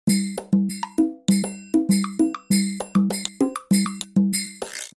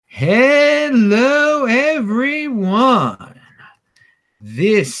Hello, everyone.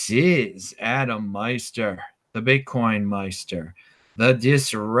 This is Adam Meister, the Bitcoin Meister, the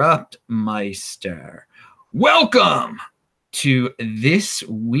Disrupt Meister. Welcome to This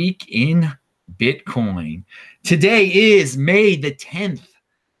Week in Bitcoin. Today is May the 10th,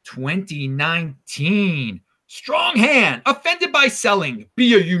 2019. Strong hand, offended by selling,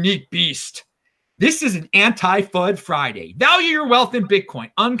 be a unique beast. This is an anti-FUD Friday. Value your wealth in Bitcoin,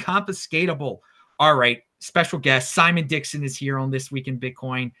 unconfiscatable. All right, special guest Simon Dixon is here on This Week in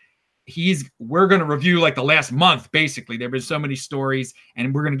Bitcoin. We're going to review like the last month, basically. There have been so many stories,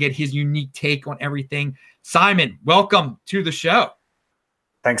 and we're going to get his unique take on everything. Simon, welcome to the show.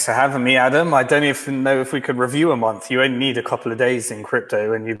 Thanks for having me, Adam. I don't even know if we could review a month. You only need a couple of days in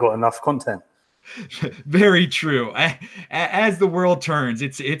crypto, and you've got enough content. Very true. As the world turns,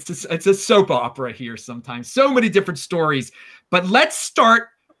 it's a soap opera here sometimes. So many different stories. But let's start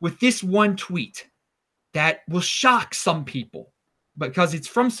with this one tweet that will shock some people because it's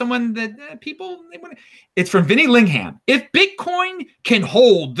from someone that it's from Vinny Lingham. If Bitcoin can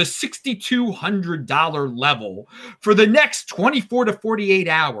hold the $6,200 level for the next 24 to 48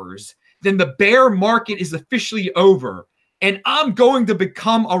 hours, then the bear market is officially over and I'm going to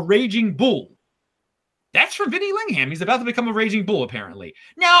become a raging bull. That's from Vinny Lingham. He's about to become a raging bull, apparently.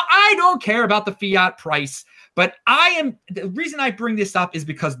 Now, I don't care about the fiat price, but the reason I bring this up is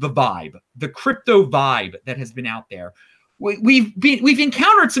because the vibe, the crypto vibe that has been out there. We've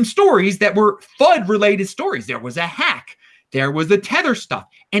encountered some stories that were FUD-related stories. There was a hack. There was the Tether stuff,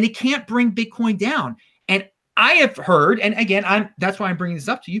 and it can't bring Bitcoin down. And I have heard, and again, that's why I'm bringing this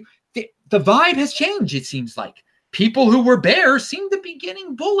up to you, the vibe has changed, it seems like. People who were bears seem to be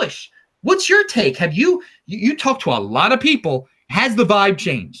getting bullish. What's your take? Have you talked to a lot of people? Has the vibe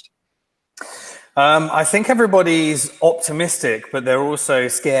changed? I think everybody's optimistic, but they're also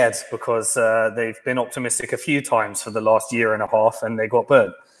scared because they've been optimistic a few times for the last year and a half and they got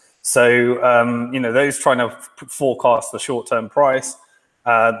burnt. So, those trying to forecast the short-term price,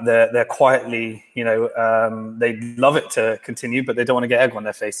 they're quietly, they'd love it to continue, but they don't want to get egg on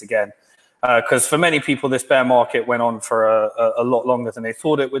their face again. Because for many people, this bear market went on for a lot longer than they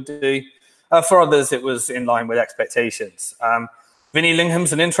thought it would do. For others, it was in line with expectations. Vinny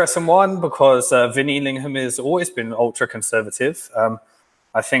Lingham's an interesting one because Vinny Lingham has always been ultra conservative.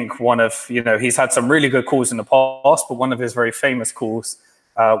 I think he's had some really good calls in the past, but one of his very famous calls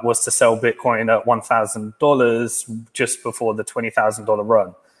was to sell Bitcoin at $1,000 just before the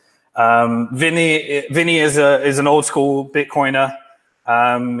 $20,000 run. Vinny is an old school Bitcoiner.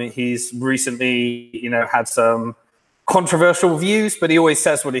 He's recently, had some controversial views, but he always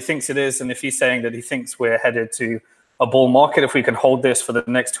says what he thinks it is. And if he's saying that he thinks we're headed to a bull market, if we can hold this for the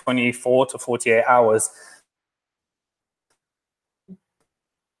next 24 to 48 hours,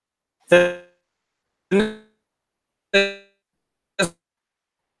 wait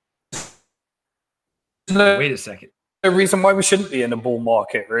a second. No reason why we shouldn't be in a bull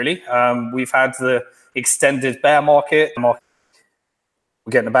market, really. We've had the extended bear market. We're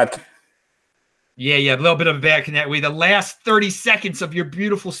getting a bad. Yeah, a little bit of a bad connect. The last 30 seconds of your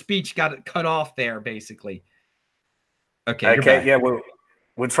beautiful speech got it cut off there, basically. Okay. Yeah, we'll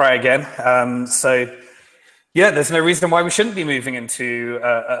try again. There's no reason why we shouldn't be moving into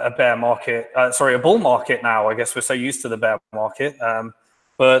a bear market. A bull market now. I guess we're so used to the bear market.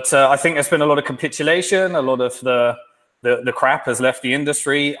 But I think there's been a lot of capitulation. A lot of the crap has left the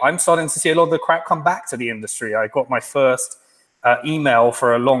industry. I'm starting to see a lot of the crap come back to the industry. I got my first email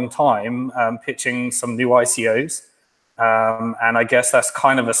for a long time pitching some new ICOs. And I guess that's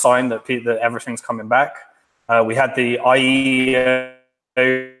kind of a sign that everything's coming back. We had the IEO,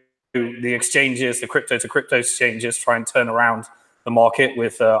 the exchanges, the crypto to crypto exchanges try and turn around the market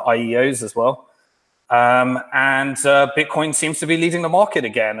with IEOs as well. And Bitcoin seems to be leading the market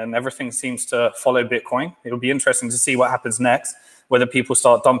again, and everything seems to follow Bitcoin. It'll be interesting to see what happens next, whether people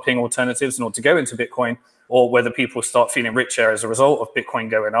start dumping alternatives in order to go into Bitcoin, or whether people start feeling richer as a result of Bitcoin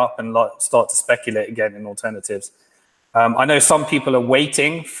going up and start to speculate again in alternatives. I know some people are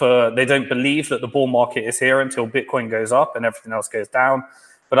waiting they don't believe that the bull market is here until Bitcoin goes up and everything else goes down.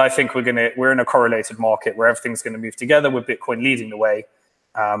 But I think we're in a correlated market where everything's going to move together with Bitcoin leading the way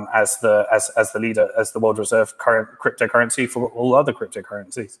as the leader, as the world reserve current cryptocurrency for all other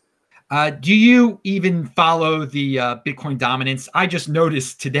cryptocurrencies. Do you even follow the Bitcoin dominance? I just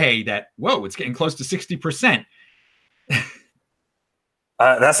noticed today that, it's getting close to 60%.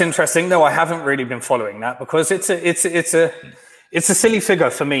 That's interesting. No, I haven't really been following that because it's a silly figure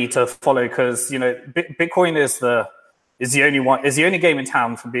for me to follow because, Bitcoin is the only game in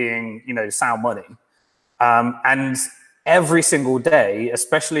town for being, sound money. And every single day,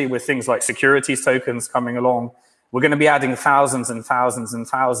 especially with things like securities tokens coming along, we're going to be adding thousands and thousands and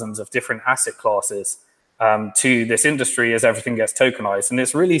thousands of different asset classes to this industry as everything gets tokenized. And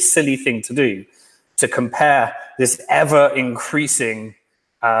it's a really silly thing to do, to compare this ever increasing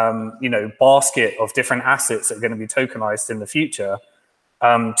basket of different assets that are going to be tokenized in the future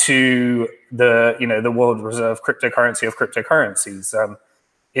to the world reserve cryptocurrency of cryptocurrencies.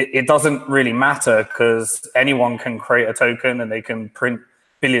 It doesn't really matter, because anyone can create a token and they can print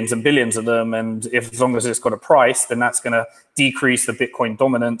billions and billions of them, and as long as it's got a price, then that's going to decrease the Bitcoin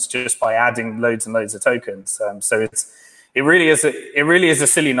dominance just by adding loads and loads of tokens. So it really is a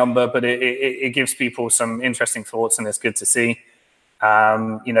silly number, but it gives people some interesting thoughts, and it's good to see.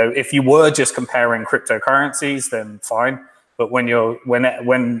 If you were just comparing cryptocurrencies, then fine. But when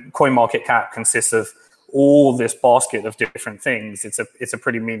CoinMarketCap consists of all this basket of different things, it's a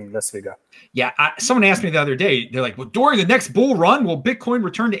pretty meaningless figure. Yeah, someone asked me the other day, they're like, well, during the next bull run, will Bitcoin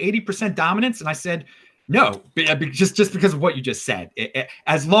return to 80% dominance? And I said, no, just because of what you just said.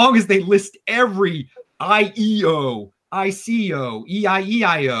 As long as they list every IEO, ICO,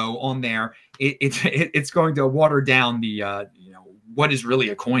 EIEIO on there, it's going to water down the what is really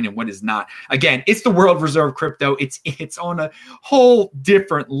a coin and what is not. Again, it's the world reserve crypto. It's on a whole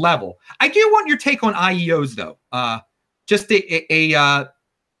different level. I do want your take on IEOs, though. Just a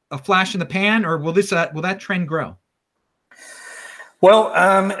flash in the pan, or will that trend grow? Well,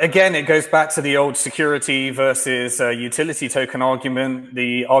 again, it goes back to the old security versus utility token argument.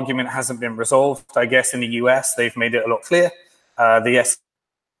 The argument hasn't been resolved. I guess in the US, they've made it a lot clear. The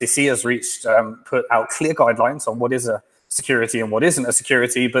SEC has put out clear guidelines on what is a security and what isn't a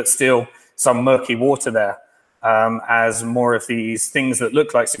security, but still some murky water there, as more of these things that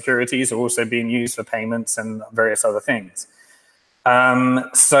look like securities are also being used for payments and various other things.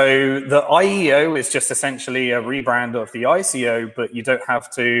 So the IEO is just essentially a rebrand of the ICO, but you don't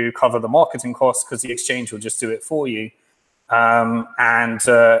have to cover the marketing costs because the exchange will just do it for you.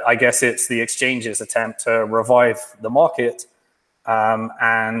 I guess it's the exchange's attempt to revive the market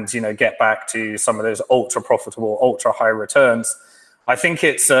and get back to some of those ultra profitable, ultra high returns. I think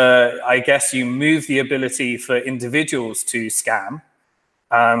it's I guess you move the ability for individuals to scam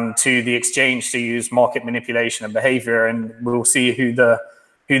to the exchange to use market manipulation and behavior, and we'll see who the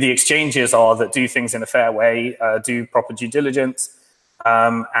exchanges are that do things in a fair way, do proper due diligence,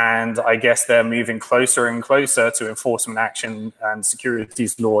 and I guess they're moving closer and closer to enforcement action and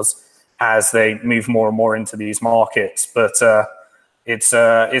securities laws as they move more and more into these markets. But it's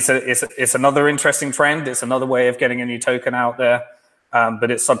another interesting trend. It's another way of getting a new token out there, but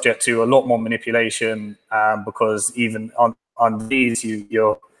it's subject to a lot more manipulation because even on these,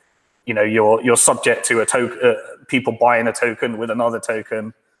 you're subject to a token, people buying a token with another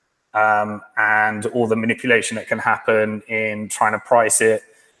token, and all the manipulation that can happen in trying to price it.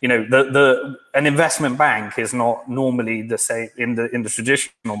 An investment bank is not normally the same in the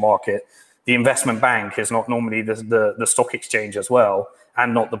traditional market. The investment bank is not normally the stock exchange as well,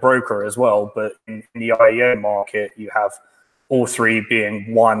 and not the broker as well. But in the IEO market, you have all three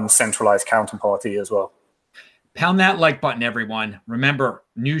being one centralized counterparty as well. Pound that like button, everyone. Remember,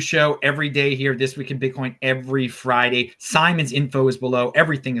 new show every day here, This Week in Bitcoin, every Friday. Simon's info is below.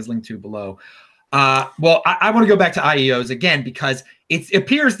 Everything is linked to below. Well, I want to go back to IEOs again, because it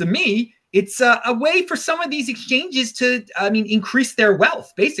appears to me it's a way for some of these exchanges to, increase their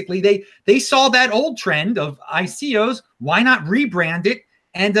wealth. Basically, they saw that old trend of ICOs. Why not rebrand it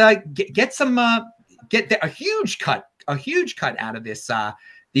and get a huge cut out of this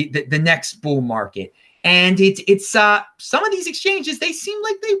the next bull market? And it's some of these exchanges, they seem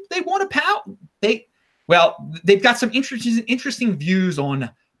like they want to power. They've got some interesting views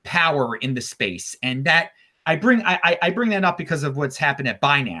on power in the space, and that I bring that up because of what's happened at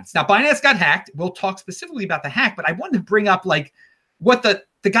Binance. Now, Binance got hacked. We'll talk specifically about the hack, but I wanted to bring up like what the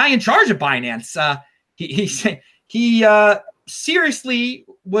guy in charge of Binance he seriously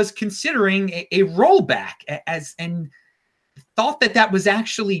was considering a rollback and thought that was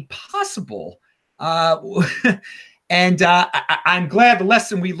actually possible. And I'm glad the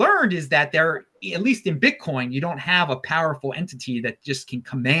lesson we learned is that there, at least in Bitcoin, you don't have a powerful entity that just can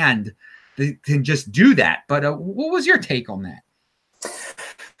can just do that. But what was your take on that?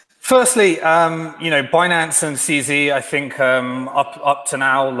 Firstly, Binance and CZ, I think up to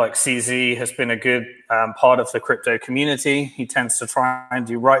now, like CZ has been a good part of the crypto community. He tends to try and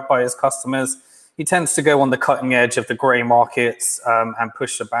do right by his customers. He tends to go on the cutting edge of the gray markets and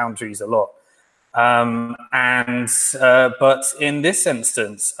push the boundaries a lot. But in this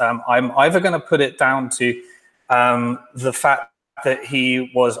instance, I'm either going to put it down to the fact that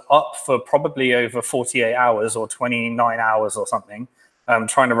he was up for probably over 48 hours or 29 hours or something,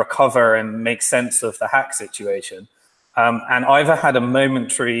 trying to recover and make sense of the hack situation. And either had a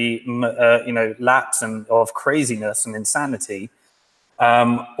momentary, lapse of craziness and insanity,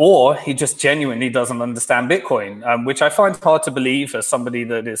 or he just genuinely doesn't understand Bitcoin, which I find hard to believe as somebody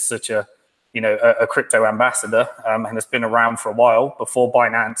that is such a crypto ambassador and has been around for a while. Before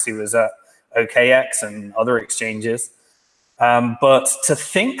Binance, he was at OKX and other exchanges. But to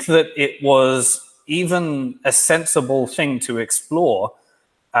think that it was even a sensible thing to explore,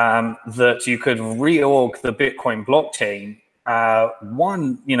 that you could reorg the Bitcoin blockchain,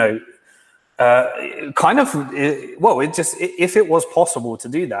 if it was possible to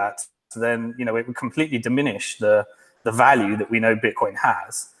do that, then it would completely diminish the value that we know Bitcoin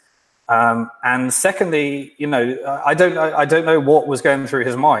has. And secondly, I don't know what was going through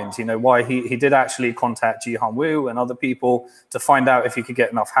his mind, why he did actually contact Jihan Wu and other people to find out if he could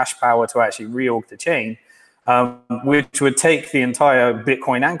get enough hash power to actually reorg the chain, which would take the entire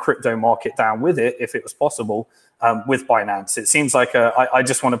Bitcoin and crypto market down with it if it was possible, with Binance. It seems like I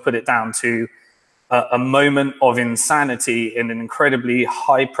just want to put it down to a moment of insanity in an incredibly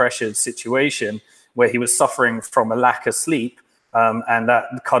high pressured situation where he was suffering from a lack of sleep. And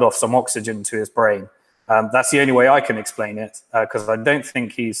that cut off some oxygen to his brain. That's the only way I can explain it, because I don't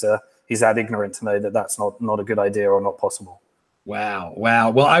think he's that ignorant to know that that's not a good idea or not possible. Wow.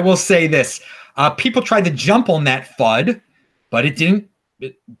 Well, I will say this: people tried to jump on that FUD, but it didn't.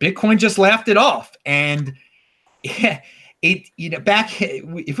 Bitcoin just laughed it off, and back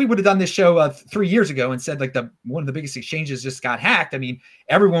if we would have done this show 3 years ago and said like one of the biggest exchanges just got hacked, I mean,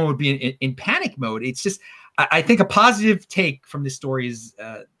 everyone would be in panic mode. It's just. I think a positive take from this story is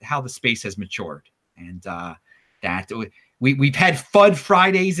how the space has matured, and that we've had FUD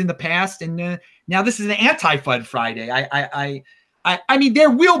Fridays in the past, and now this is an anti-FUD Friday. I mean, there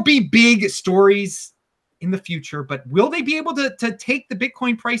will be big stories in the future, but will they be able to take the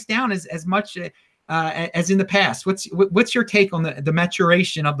Bitcoin price down as much as in the past? What's your take on the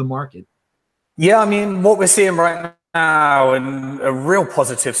maturation of the market? Yeah, I mean, what we're seeing right now, and a real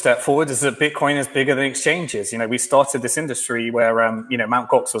positive step forward, is that Bitcoin is bigger than exchanges. We started this industry where Mt.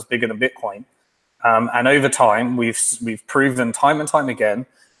 Gox was bigger than Bitcoin, and over time we've proven time and time again,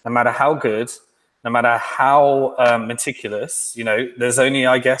 no matter how good, no matter how meticulous, there's only,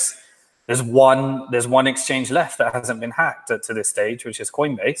 I guess, there's one exchange left that hasn't been hacked to this stage, which is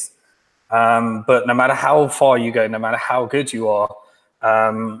Coinbase. But no matter how far you go, no matter how good you are,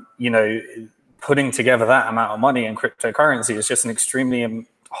 putting together that amount of money in cryptocurrency is just an extremely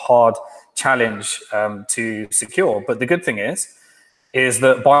hard challenge to secure. But the good thing is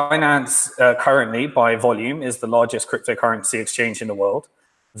that Binance currently, by volume, is the largest cryptocurrency exchange in the world.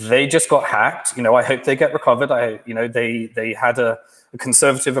 They just got hacked. I hope they get recovered. They had a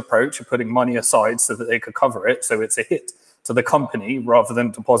conservative approach of putting money aside so that they could cover it. So it's a hit to the company rather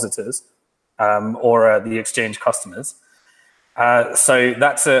than depositors or the exchange customers. So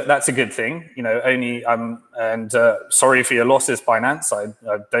that's a good thing, and sorry for your losses, Binance. I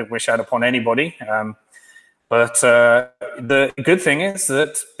don't wish that upon anybody. But the good thing is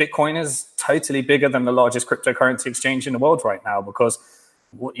that Bitcoin is totally bigger than the largest cryptocurrency exchange in the world right now, because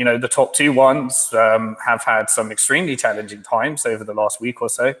the top two ones have had some extremely challenging times over the last week or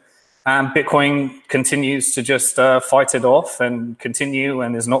so, and Bitcoin continues to just fight it off and continue,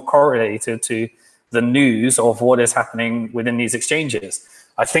 and is not correlated to the news of what is happening within these exchanges.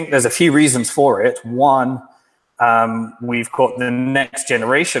 I think there's a few reasons for it. One, we've got the next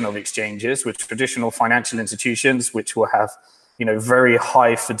generation of exchanges with traditional financial institutions, which will have, very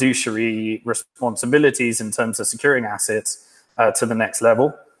high fiduciary responsibilities in terms of securing assets to the next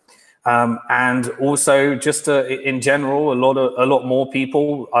level. And also just in general, a lot more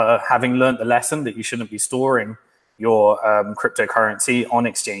people having learned the lesson that you shouldn't be storing your cryptocurrency on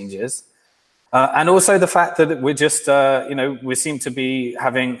exchanges. And also the fact that we're just, we seem to be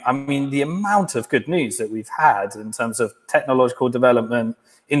having, the amount of good news that we've had in terms of technological development,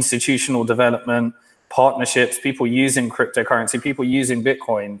 institutional development, partnerships, people using cryptocurrency, people using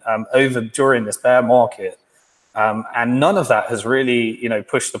Bitcoin during this bear market. And none of that has really,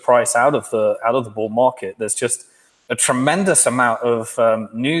 pushed the price out of the bull market. There's just a tremendous amount of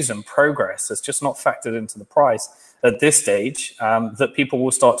news and progress that's just not factored into the price at this stage, that people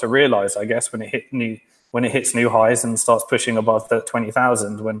will start to realize, I guess, when it hits new highs and starts pushing above the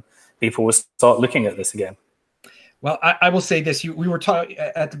 20,000, when people will start looking at this again. Well, I will say this: we were talking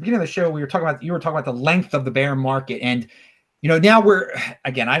at the beginning of the show. You were talking about the length of the bear market, and now we're,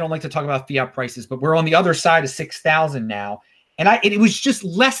 again, I don't like to talk about fiat prices, but we're on the other side of 6,000 now, and it was just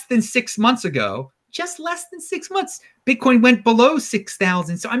less than 6 months ago just less than 6 months, Bitcoin went below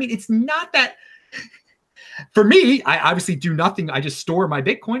 6,000. So, I mean, it's not that. For me, I obviously do nothing. I just store my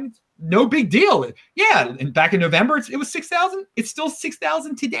Bitcoin. No big deal. Yeah, and back in November, it was 6,000. It's still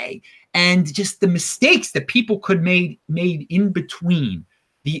 6,000 today. And just the mistakes that people could made in between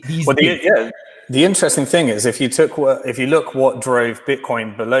these. Well, the interesting thing is if you look what drove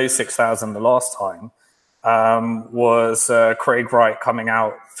Bitcoin below 6,000 the last time, was Craig Wright coming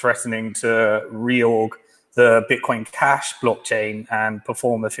out threatening to reorg the Bitcoin Cash blockchain and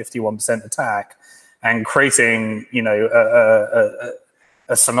perform a 51% attack, and creating, you know,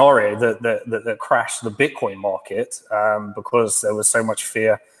 a scenario that crashed the Bitcoin market because there was so much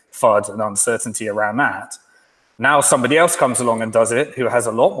fear, FUD, and uncertainty around that. Now somebody else comes along and does it, who has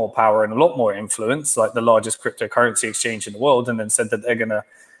a lot more power and a lot more influence, like the largest cryptocurrency exchange in the world, and then said that they're going to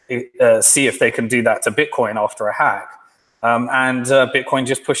see if they can do that to Bitcoin after a hack. And Bitcoin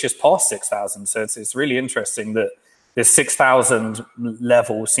just pushes past 6,000. So it's really interesting that this 6,000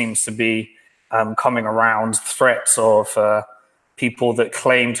 level seems to be coming around. Threats of people that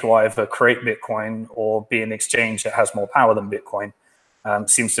claim to either create Bitcoin or be an exchange that has more power than Bitcoin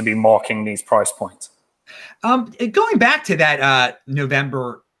seems to be marking these price points. Going back to that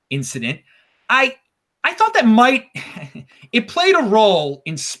November incident, I thought that might it played a role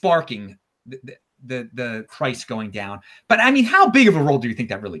in sparking the price going down. But I mean, how big of a role do you think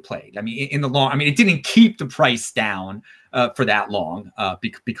that really played? I mean, in the long, I mean, it didn't keep the price down for that long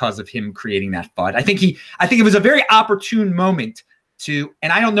because of him creating that FUD. I think it was a very opportune moment to,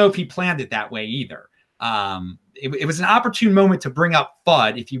 and I don't know if he planned it that way either. It was an opportune moment to bring up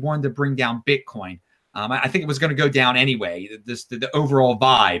FUD if you wanted to bring down Bitcoin. I think it was going to go down anyway. The overall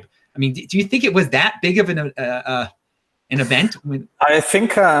vibe. I mean, do you think it was that big of an event? I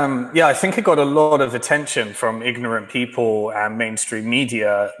think, I think it got a lot of attention from ignorant people and mainstream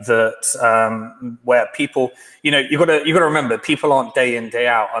media. That where people, you got to remember, people aren't day in day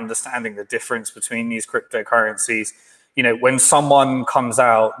out understanding the difference between these cryptocurrencies. You know, when someone comes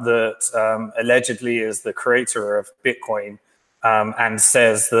out that allegedly is the creator of Bitcoin. And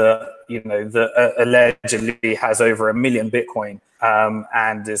says that, that allegedly has over 1 million Bitcoin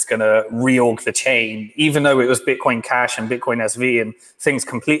and is going to reorg the chain, even though it was Bitcoin Cash and Bitcoin SV and things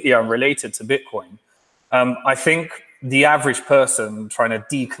completely unrelated to Bitcoin. I think the average person trying to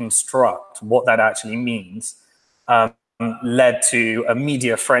deconstruct what that actually means led to a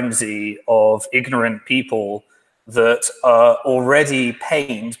media frenzy of ignorant people that are already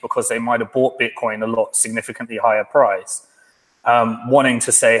pained because they might have bought Bitcoin a lot significantly higher price. Wanting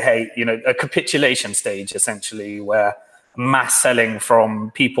to say, hey, a capitulation stage, essentially, where mass selling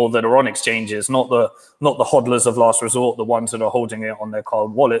from people that are on exchanges, not the hodlers of last resort, the ones that are holding it on their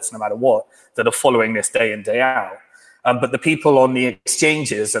cold wallets no matter what, that are following this day in, day out. But the people on the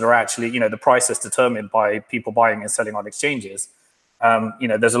exchanges that are actually, the price is determined by people buying and selling on exchanges.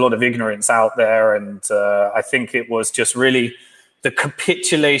 There's a lot of ignorance out there. And I think it was just really the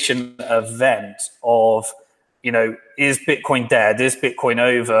capitulation event of, is Bitcoin dead? Is Bitcoin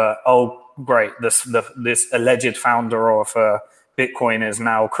over? Oh, great. This alleged founder of Bitcoin is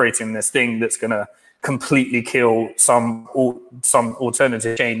now creating this thing that's going to completely kill some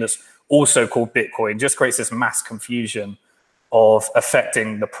alternative chain that's also called Bitcoin. Just creates this mass confusion of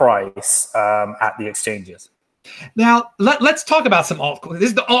affecting the price at the exchanges. Now, let's talk about some altcoins. This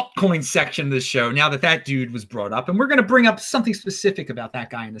is the altcoin section of the show, now that dude was brought up. And we're going to bring up something specific about that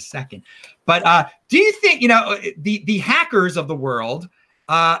guy in a second. But do you think, the hackers of the world,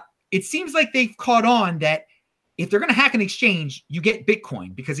 it seems like they've caught on that if they're going to hack an exchange, you get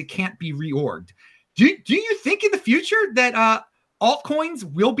Bitcoin because it can't be reorged. Do you think in the future that altcoins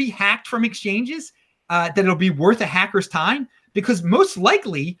will be hacked from exchanges, that it'll be worth a hacker's time? Because most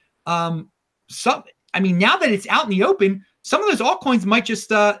likely, now that it's out in the open, some of those altcoins might just,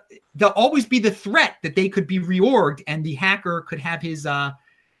 there'll always be the threat that they could be reorged and the hacker could have his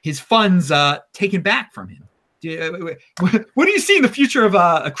funds taken back from him. What do you see in the future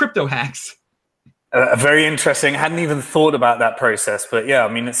of crypto hacks? Very interesting. I hadn't even thought about that process, but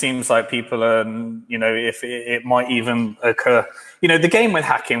yeah, it seems like people are, if it might even occur. The game with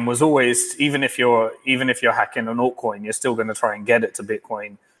hacking was always, even if you're hacking an altcoin, you're still going to try and get it to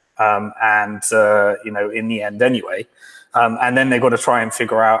Bitcoin. In the end anyway. And then they've got to try and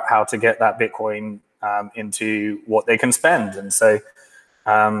figure out how to get that Bitcoin into what they can spend. And so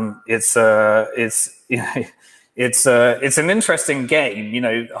it's an interesting game.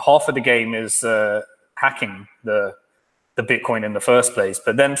 Half of the game is hacking the Bitcoin in the first place,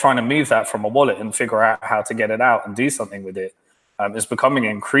 but then trying to move that from a wallet and figure out how to get it out and do something with it is becoming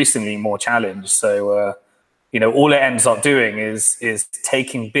increasingly more challenged. So all it ends up doing is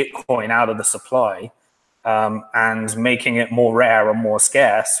taking Bitcoin out of the supply, and making it more rare and more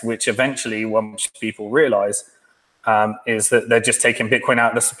scarce, which eventually, once people realize, is that they're just taking Bitcoin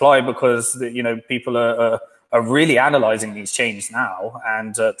out of the supply because people are really analyzing these chains now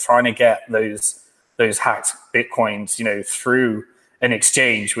and trying to get those hacked Bitcoins through an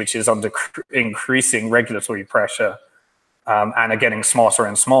exchange which is under increasing regulatory pressure, and are getting smarter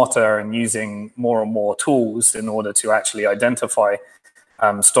and smarter and using more and more tools in order to actually identify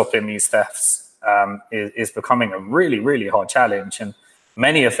stopping these thefts, is becoming a really, really hard challenge. And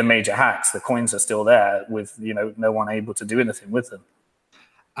many of the major hacks, the coins are still there with no one able to do anything with them.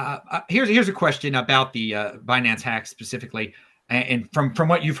 Here's a question about the Binance hack specifically, and from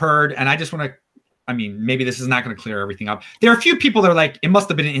what you've heard, and I just want to, I mean, maybe this is not going to clear everything up. There are a few people that are like, it must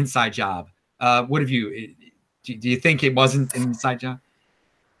have been an inside job. What have you? Do you think it wasn't an inside job?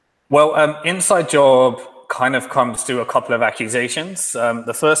 Well, inside job kind of comes to a couple of accusations.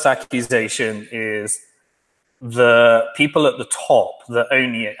 The first accusation is the people at the top that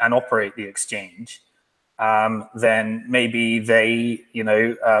own and operate the exchange. Then maybe they,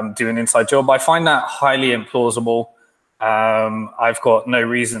 do an inside job. I find that highly implausible. I've got no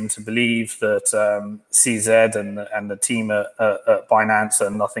reason to believe that CZ and the team at Binance are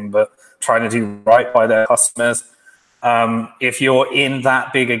nothing but trying to do right by their customers. If you're in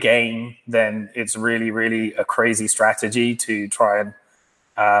that big a game, then it's really, really a crazy strategy to try and,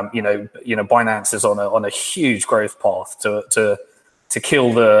 Binance is on a huge growth path to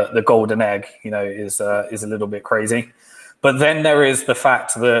kill the golden egg, is a little bit crazy. But then there is the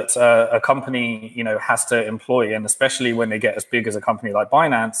fact that a company, has to employ, and especially when they get as big as a company like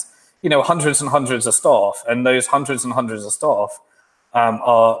Binance, hundreds and hundreds of staff, and those hundreds and hundreds of staff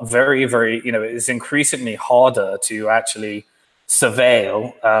are very, very, it's increasingly harder to actually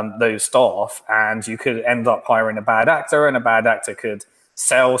surveil those staff, and you could end up hiring a bad actor, and a bad actor could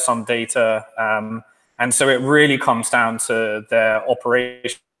sell some data. And so it really comes down to their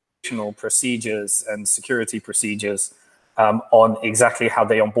operational procedures and security procedures on exactly how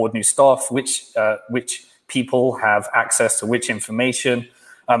they onboard new staff, which people have access to which information.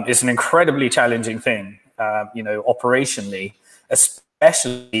 It's an incredibly challenging thing, operationally,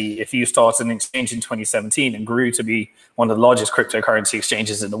 especially if you started an exchange in 2017 and grew to be one of the largest cryptocurrency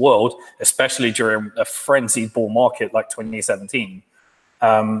exchanges in the world, especially during a frenzied bull market like 2017.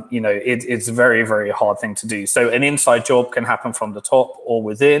 It's a very, very hard thing to do. So an inside job can happen from the top or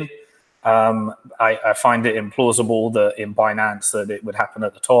within. I find it implausible that in Binance that it would happen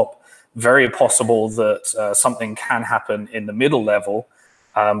at the top. Very possible that something can happen in the middle level,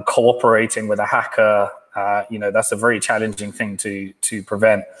 cooperating with a hacker. That's a very challenging thing to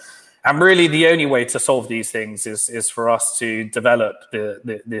prevent. And really, the only way to solve these things is for us to develop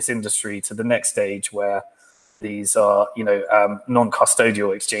this industry to the next stage where these are,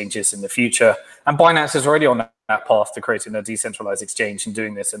 non-custodial exchanges in the future. And Binance is already on that path to creating a decentralized exchange and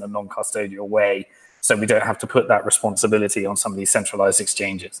doing this in a non-custodial way, so we don't have to put that responsibility on some of these centralized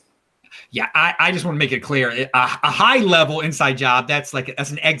exchanges. Yeah, I just want to make it clear. A high-level inside job, that's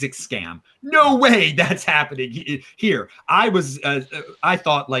an exit scam. No way that's happening here. I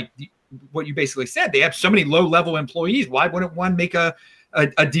thought, like what you basically said, they have so many low-level employees. Why wouldn't one make a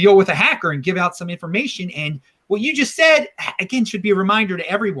deal with a hacker and give out some information? And what you just said, again, should be a reminder to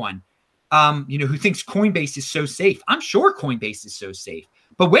everyone, who thinks Coinbase is so safe. I'm sure Coinbase is so safe.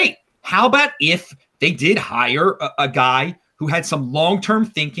 But wait, how about if they did hire a guy who had some long-term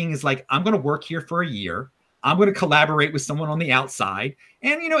thinking, is like, I'm going to work here for a year. I'm going to collaborate with someone on the outside.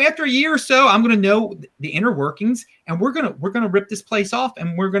 And, after a year or so, I'm going to know the inner workings, and we're going to rip this place off,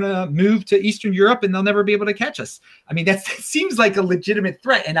 and we're going to move to Eastern Europe, and they'll never be able to catch us. I mean, that seems like a legitimate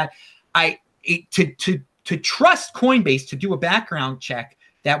threat. And to trust Coinbase to do a background check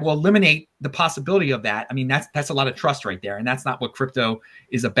that will eliminate the possibility of that, I mean, that's a lot of trust right there. And that's not what crypto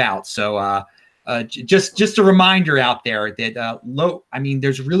is about. So just a reminder out there that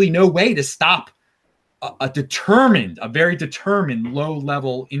there's really no way to stop a very determined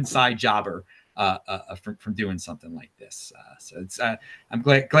low-level inside jobber from doing something like this. I'm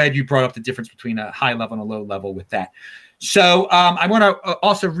glad you brought up the difference between a high level and a low level with that. So I want to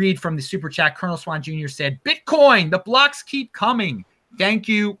also read from the super chat. Colonel Swan Jr. said, "Bitcoin, the blocks keep coming." Thank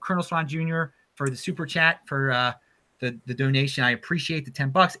you, Colonel Swan Jr., for the super chat, for the donation. I appreciate the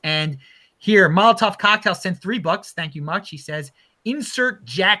 $10. And here, Molotov Cocktail sent $3. Thank you much. He says, "Insert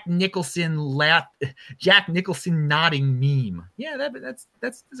Jack Nicholson nodding meme." Yeah, that's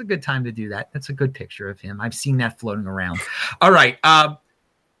a good time to do that. That's a good picture of him. I've seen that floating around. All right.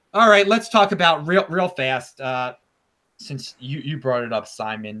 Let's talk about real fast. Since you brought it up,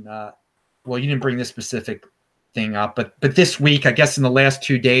 Simon. Well, you didn't bring this specific thing up, but this week, I guess in the last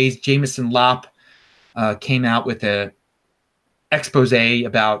 2 days, Jameson Lopp came out with a expose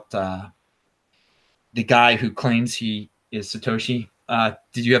about the guy who claims he is Satoshi.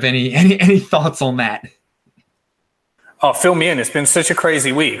 Did you have any thoughts on that? Oh, fill me in. It's been such a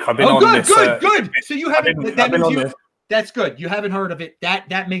crazy week. I've been on this. Good. So you haven't. I've been on this. That's good. You haven't heard of it.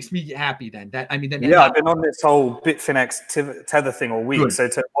 That makes me happy. Then I've been on this whole Bitfinex tether thing all week. Good. So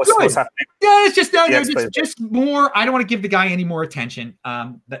what's happening? Yeah, it's just just more. I don't want to give the guy any more attention.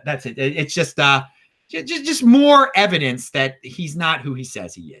 That's it. It's just more evidence that he's not who he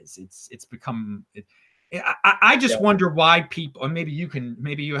says he is. It's become. I just wonder why people, or maybe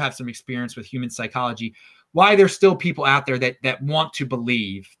you have some experience with human psychology, why there's still people out there that want to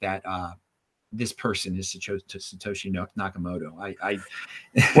believe that this person is Satoshi Nakamoto.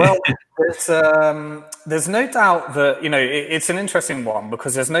 Well, there's no doubt that, it's an interesting one,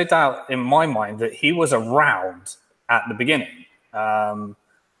 because there's no doubt in my mind that he was around at the beginning. And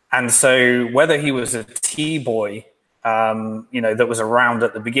so whether he was a T-boy, that was around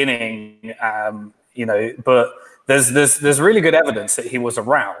at the beginning, but there's really good evidence that he was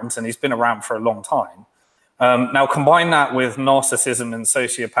around, and he's been around for a long time. Now, combine that with narcissism and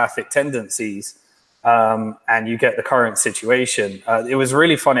sociopathic tendencies, and you get the current situation. It was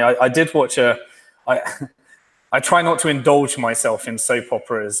really funny. I did watch I try not to indulge myself in soap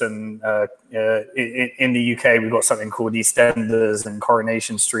operas, and in the UK, we've got something called EastEnders and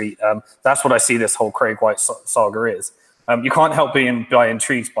Coronation Street. That's what I see this whole Craig White saga is. You can't help being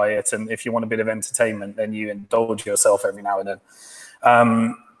intrigued by it, and if you want a bit of entertainment, then you indulge yourself every now and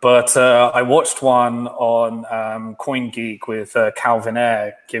then. But I watched one on CoinGeek with Calvin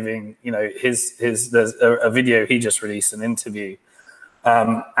Ayre giving, there's a video he just released, an interview.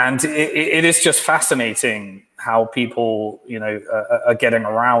 And it is just fascinating how people, are getting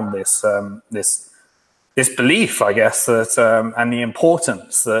around this belief, I guess, that and the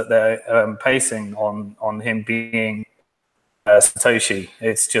importance that they're placing on him being Satoshi.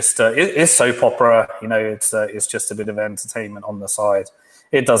 It's just it's soap opera, it's just a bit of entertainment on the side.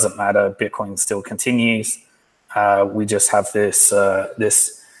 It doesn't matter. Bitcoin still continues. We just have this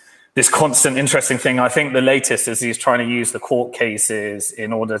constant interesting thing. I think the latest is he's trying to use the court cases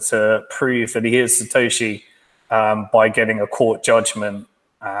in order to prove that he is Satoshi by getting a court judgment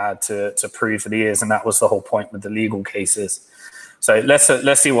to prove that he is, and that was the whole point with the legal cases. So let's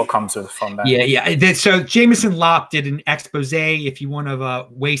see what comes from that. Yeah. So Jameson Lopp did an expose. If you want to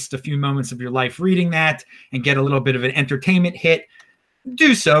waste a few moments of your life reading that and get a little bit of an entertainment hit,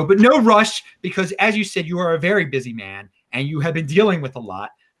 do so, but no rush, because as you said, you are a very busy man and you have been dealing with a lot.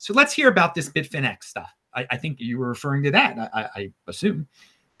 So let's hear about this Bitfinex stuff. I think you were referring to that, I assume.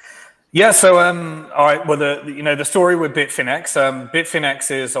 Yeah. So, all right. Well, the story with Bitfinex. Bitfinex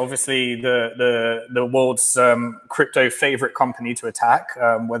is obviously the world's crypto favorite company to attack,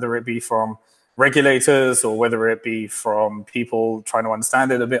 whether it be from regulators or whether it be from people trying to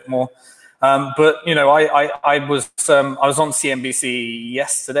understand it a bit more. But I was on CNBC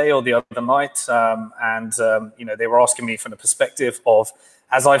yesterday or the other night, and they were asking me from the perspective of,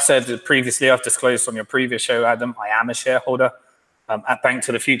 as I've said previously, I've disclosed on your previous show, Adam, I am a shareholder. At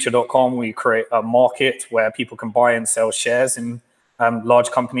banktothefuture.com, we create a market where people can buy and sell shares in large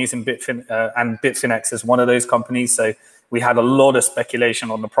companies, and Bitfinex is one of those companies. So we had a lot of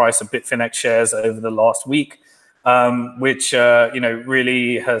speculation on the price of Bitfinex shares over the last week. Which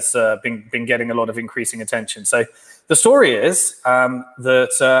really has been getting a lot of increasing attention. So the story is that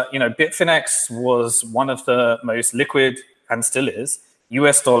Bitfinex was one of the most liquid, and still is,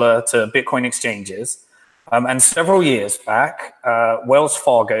 US dollar to Bitcoin exchanges. And several years back, Wells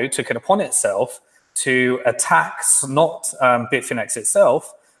Fargo took it upon itself to attack not Bitfinex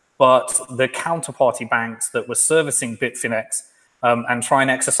itself, but the counterparty banks that were servicing Bitfinex, and try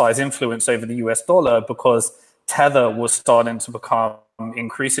and exercise influence over the US dollar, because Tether was starting to become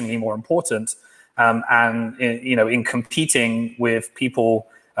increasingly more important, and in competing with people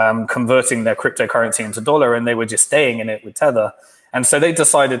converting their cryptocurrency into dollar, and they were just staying in it with Tether. And so they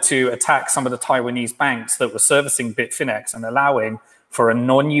decided to attack some of the Taiwanese banks that were servicing Bitfinex and allowing for a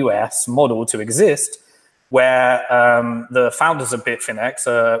non-US model to exist, where the founders of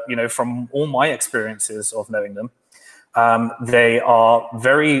Bitfinex, from all my experiences of knowing them, they are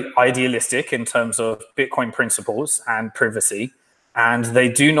very idealistic in terms of Bitcoin principles and privacy, and they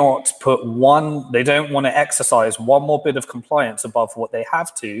do not they don't want to exercise one more bit of compliance above what they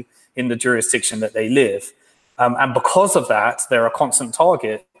have to in the jurisdiction that they live. And because of that, they're a constant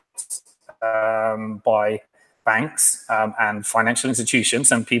target by banks and financial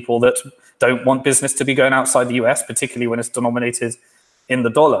institutions and people that don't want business to be going outside the US, particularly when it's denominated in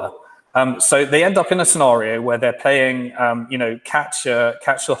the dollar. So they end up in a scenario where they're playing, catch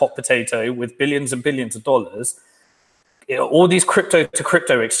the hot potato with billions and billions of dollars. All these crypto to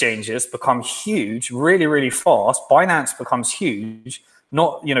crypto exchanges become huge really, really fast. Binance becomes huge,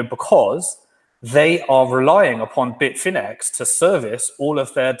 not, because they are relying upon Bitfinex to service all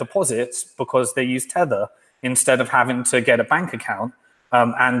of their deposits because they use Tether instead of having to get a bank account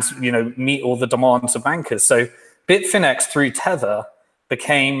and meet all the demands of bankers. So Bitfinex through Tether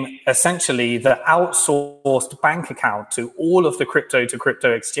became essentially the outsourced bank account to all of the crypto to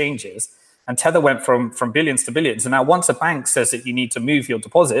crypto exchanges. And Tether went from billions to billions. And now once a bank says that you need to move your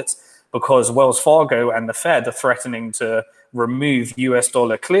deposits because Wells Fargo and the Fed are threatening to remove US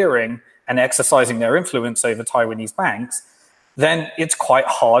dollar clearing and exercising their influence over Taiwanese banks, then it's quite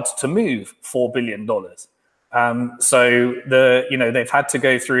hard to move $4 billion. So they've had to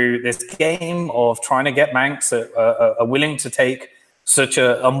go through this game of trying to get banks that are willing to take such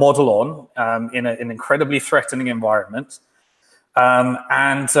a model on in an incredibly threatening environment. One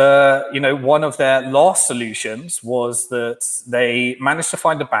of their last solutions was that they managed to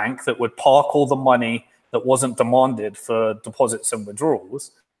find a bank that would park all the money that wasn't demanded for deposits and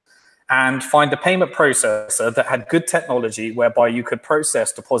withdrawals and find a payment processor that had good technology whereby you could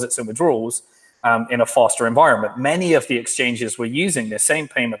process deposits and withdrawals in a faster environment. Many of the exchanges were using the same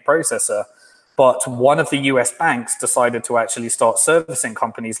payment processor, but one of the US banks decided to actually start servicing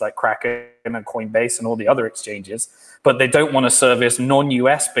companies like Kraken and Coinbase and all the other exchanges, but they don't want to service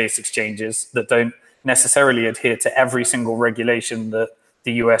non-US based exchanges that don't necessarily adhere to every single regulation that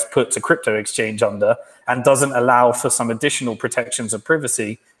the US puts a crypto exchange under and doesn't allow for some additional protections of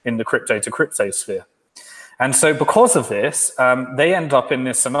privacy in the crypto to crypto sphere. And so because of this, they end up in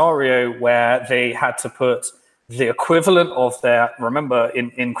this scenario where they had to put the equivalent of their, remember,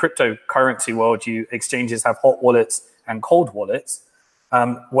 in cryptocurrency world, exchanges have hot wallets and cold wallets.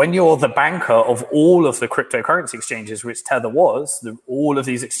 When you're the banker of all of the cryptocurrency exchanges, which Tether was, all of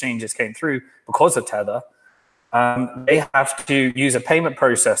these exchanges came through because of Tether, they have to use a payment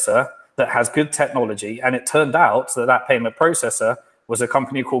processor that has good technology. And it turned out that that payment processor was a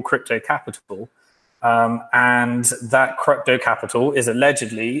company called Crypto Capital. And that Crypto Capital is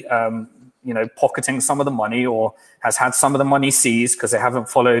allegedly pocketing some of the money or has had some of the money seized because they haven't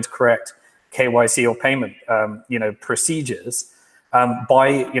followed correct KYC or payment, procedures.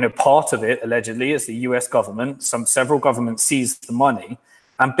 Part of it allegedly is the US government. Several governments seized the money,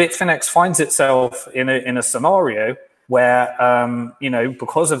 and Bitfinex finds itself in a scenario where,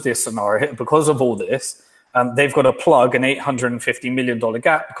 because of this scenario, because of all this, they've got to plug an $850 million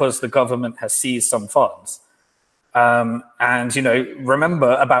gap because the government has seized some funds.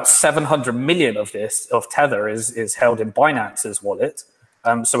 Remember, about 700 million of Tether is held in Binance's wallet.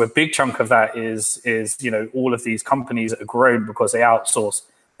 So a big chunk of that is all of these companies that are grown because they outsource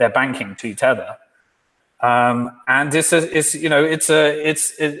their banking to Tether. And it's as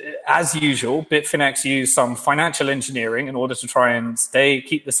usual, Bitfinex used some financial engineering in order to try and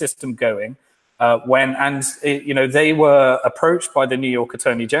keep the system going. They were approached by the New York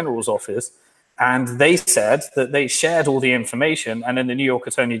Attorney General's office. And they said that they shared all the information, and then the New York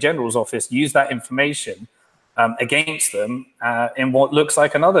Attorney General's office used that information against them in what looks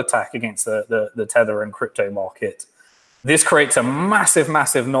like another attack against the Tether and crypto market. This creates a massive,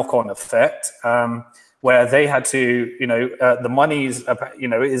 massive knock-on effect where they had to, the money is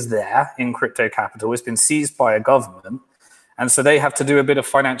there in Crypto Capital. It's been seized by a government. And so they have to do a bit of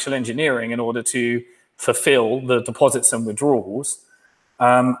financial engineering in order to fulfill the deposits and withdrawals.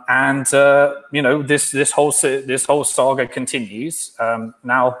 This whole saga continues.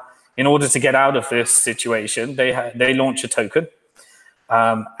 Now, in order to get out of this situation, they launch a token,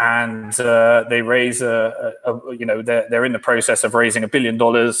 and they raise they're in the process of raising $1 billion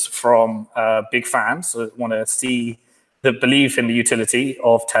from big fans that want to believe in the utility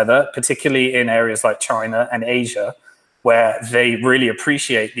of Tether, particularly in areas like China and Asia, where they really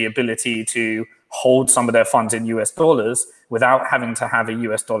appreciate the ability to hold some of their funds in US dollars without having to have a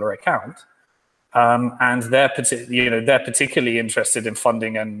US dollar account. And they're particularly interested in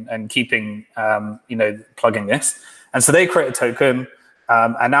funding and keeping, plugging this. And so they create a token.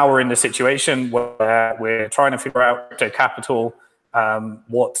 And now we're in the situation where we're trying to figure out Crypto Capital,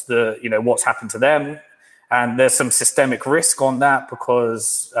 what's happened to them. And there's some systemic risk on that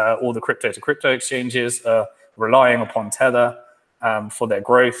because all the crypto to crypto exchanges are relying upon Tether for their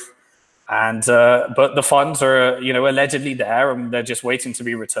growth. And but the funds are, allegedly there, and they're just waiting to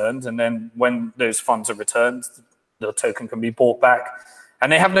be returned. And then when those funds are returned, the token can be bought back,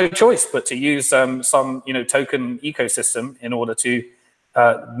 and they have no choice but to use some token ecosystem in order to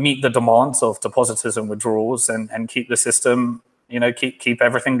meet the demands of depositors and withdrawals and keep the system keep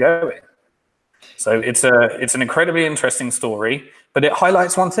everything going. So it's an incredibly interesting story, but it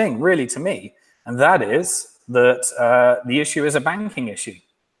highlights one thing really to me, and that is that the issue is a banking issue.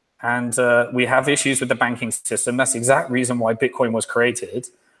 And we have issues with the banking system. That's the exact reason why Bitcoin was created.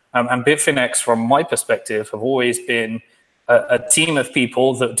 And Bitfinex, from my perspective, have always been a team of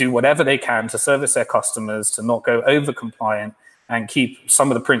people that do whatever they can to service their customers, to not go over compliant, and keep some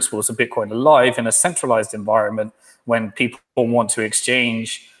of the principles of Bitcoin alive in a centralized environment when people want to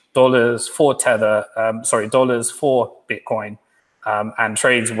exchange dollars for dollars for Bitcoin, and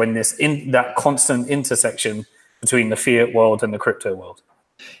trades when that constant intersection between the fiat world and the crypto world.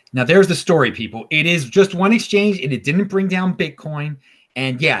 Now, there's the story, people. It is just one exchange, and it didn't bring down Bitcoin.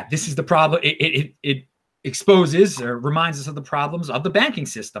 And yeah, this is the problem. It exposes or reminds us of the problems of the banking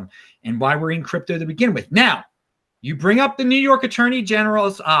system and why we're in crypto to begin with. Now, you bring up the New York Attorney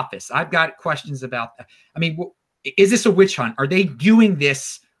General's office. I've got questions about that. I mean, is this a witch hunt? Are they doing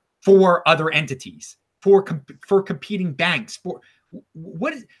this for other entities, for competing banks?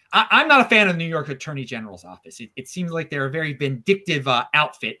 I'm not a fan of the New York Attorney General's office. It seems like they're a very vindictive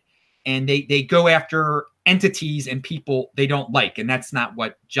outfit, and they go after entities and people they don't like, and that's not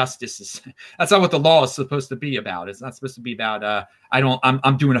what justice is. That's not what the law is supposed to be about. It's not supposed to be about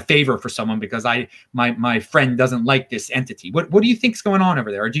I'm doing a favor for someone because my friend doesn't like this entity. What do you think's going on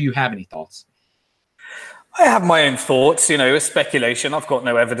over there, or do you have any thoughts? I have my own thoughts. It's speculation. I've got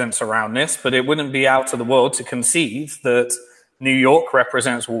no evidence around this, but it wouldn't be out of the world to conceive that New York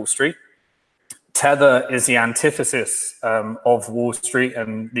represents Wall Street. Tether is the antithesis of Wall Street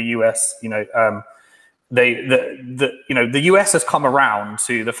and the US. The US has come around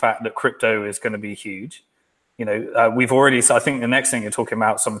to the fact that crypto is going to be huge. We've already. So I think the next thing you're talking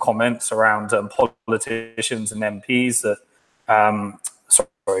about, some comments around politicians and MPs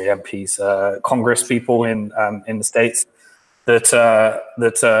Congress people in the States that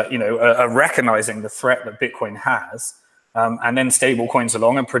are recognizing the threat that Bitcoin has. And then stable coins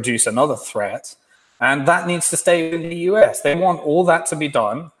along and produce another threat. And that needs to stay in the US. They want all that to be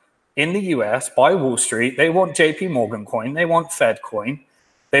done in the US by Wall Street. They want JP Morgan coin. They want Fed coin.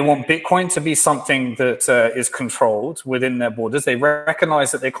 They want Bitcoin to be something that is controlled within their borders. They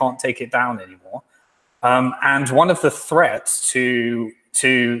recognize that they can't take it down anymore. And one of the threats to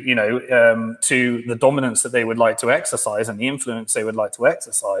the dominance that they would like to exercise and the influence they would like to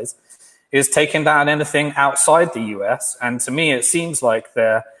exercise is taking down anything outside the US. And to me, it seems like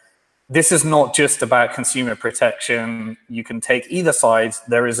this is not just about consumer protection. You can take either side.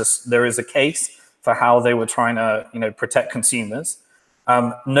 There is a case for how they were trying to protect consumers.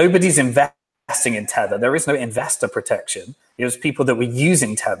 Nobody's investing in Tether. There is no investor protection. It was people that were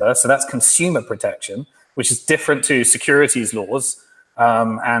using Tether. So that's consumer protection, which is different to securities laws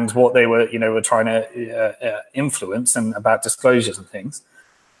and what they were trying to influence and about disclosures and things.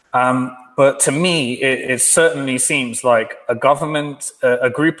 But to me, it certainly seems like a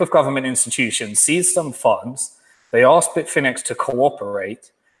group of government institutions sees some funds. They ask Bitfinex to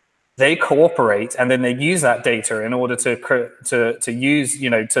cooperate. They cooperate, and then they use that data in order to use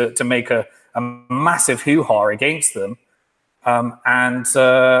to make a massive hoo-ha against them. And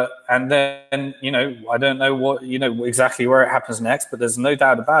then I don't know what exactly where it happens next, but there's no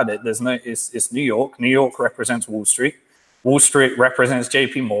doubt about it. It's New York. New York represents Wall Street. Wall Street represents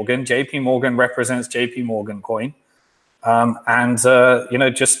JP Morgan. JP Morgan represents JP Morgan coin.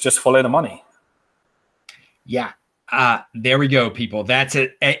 Just follow the money. Yeah. There we go, people. That's an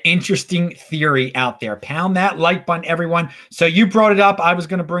interesting theory out there. Pound that like button, everyone. So you brought it up. I was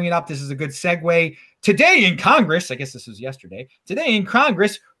going to bring it up. This is a good segue. Today in Congress, I guess this was yesterday. Today in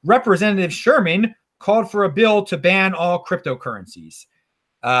Congress, Representative Sherman called for a bill to ban all cryptocurrencies.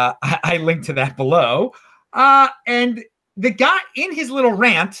 I linked to that below. And the guy in his little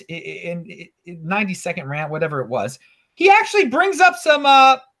rant, in 90-second rant, whatever it was, he actually brings up some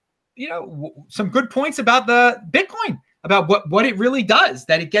good points about the Bitcoin, about what it really does,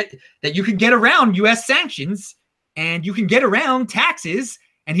 that you can get around U.S. sanctions and you can get around taxes,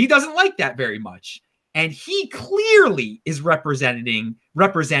 and he doesn't like that very much. And he clearly is representing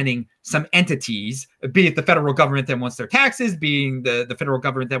some entities, be it the federal government that wants their taxes, being the federal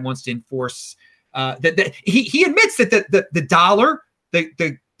government that wants to enforce that he admits that the dollar,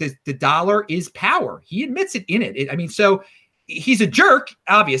 the dollar is power. He admits it in it. I mean, so he's a jerk,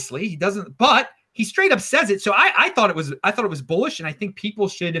 obviously. He doesn't, but he straight up says it. So I thought it was bullish, and I think people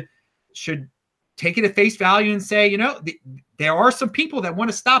should take it at face value and say, there are some people that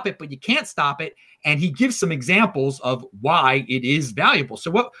want to stop it, but you can't stop it. And he gives some examples of why it is valuable. So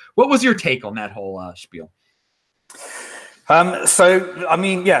what was your take on that whole spiel? Firstly,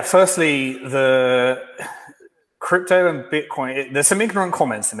 the crypto and Bitcoin, there's some ignorant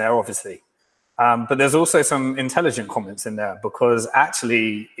comments in there, obviously. But there's also some intelligent comments in there because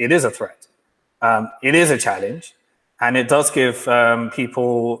actually it is a threat. It is a challenge, and it does give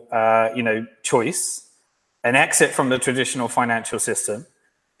people, choice, an exit from the traditional financial system.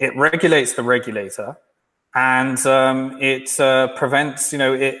 It regulates the regulator, and it prevents,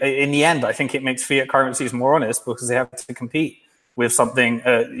 in the end, I think it makes fiat currencies more honest because they have to compete with something,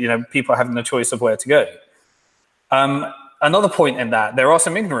 people having the choice of where to go. Another point in that, there are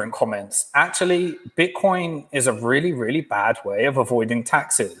some ignorant comments. Actually, Bitcoin is a really, really bad way of avoiding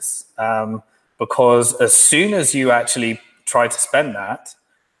taxes because as soon as you actually try to spend that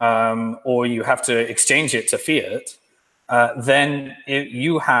or you have to exchange it to fiat, then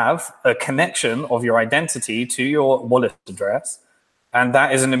you have a connection of your identity to your wallet address. And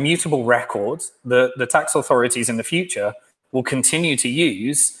that is an immutable record that the tax authorities in the future will continue to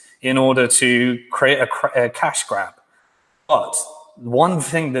use in order to create a cash grab. But one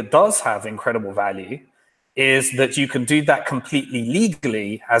thing that does have incredible value is that you can do that completely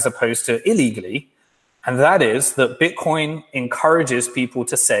legally as opposed to illegally. And that is that Bitcoin encourages people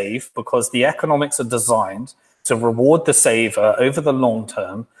to save because the economics are designed to reward the saver over the long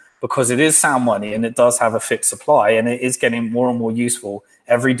term because it is sound money and it does have a fixed supply and it is getting more and more useful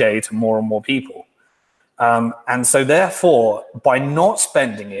every day to more and more people. And so therefore, by not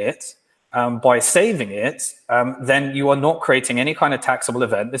spending it, by saving it, then you are not creating any kind of taxable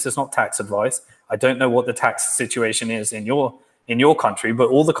event. This is not tax advice. I don't know what the tax situation is in your country, but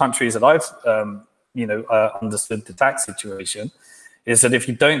all the countries that I've understood the tax situation is that if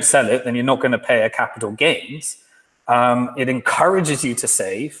you don't sell it, then you're not going to pay a capital gains. It encourages you to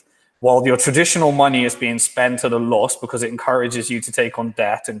save while your traditional money is being spent at a loss because it encourages you to take on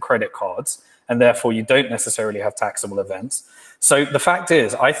debt and credit cards, and therefore you don't necessarily have taxable events. So the fact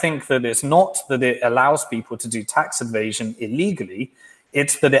is, I think that it's not that it allows people to do tax evasion illegally,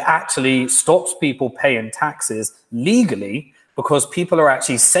 it's that it actually stops people paying taxes legally because people are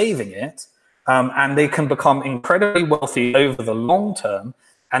actually saving it, and they can become incredibly wealthy over the long term,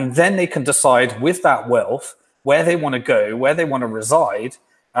 and then they can decide with that wealth where they want to go, where they want to reside,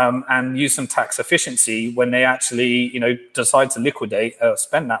 and use some tax efficiency when they actually, decide to liquidate or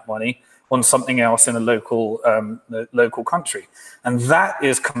spend that money on something else in a local country. And that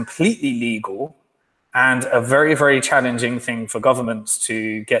is completely legal and a very, very challenging thing for governments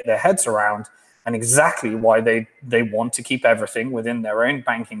to get their heads around, and exactly why they want to keep everything within their own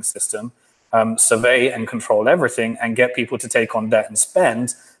banking system, survey and control everything and get people to take on debt and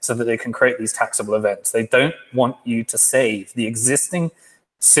spend so that they can create these taxable events. They don't want you to save. The existing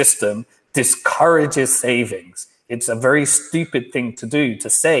system discourages savings. It's a very stupid thing to do, to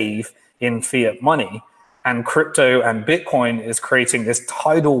save in fiat money, and crypto and Bitcoin is creating this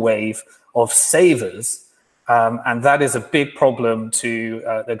tidal wave of savers, and that is a big problem to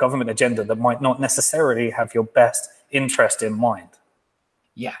the government agenda that might not necessarily have your best interest in mind.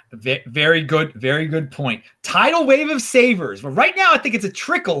 Yeah, very good point. Tidal wave of savers. Well, right now I think it's a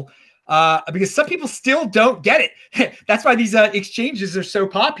trickle because some people still don't get it. That's why these exchanges are so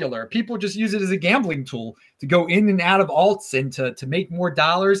popular. People just use it as a gambling tool to go in and out of alts and to make more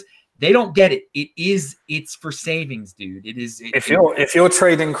dollars. They don't get it. It's for savings, dude. It is. If you're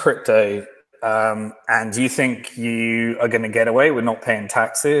trading crypto and you think you are going to get away with not paying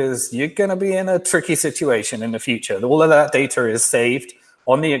taxes, you're going to be in a tricky situation in the future. All of that data is saved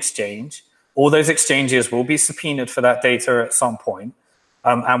on the exchange. All those exchanges will be subpoenaed for that data at some point.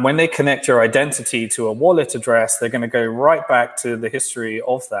 And when they connect your identity to a wallet address, they're going to go right back to the history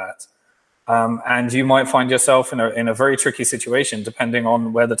of that. And you might find yourself in a very tricky situation depending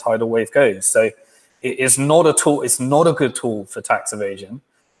on where the tidal wave goes. So it is not a tool. It's not a good tool for tax evasion,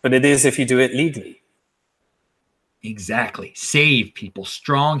 but it is if you do it legally. Exactly. Save people.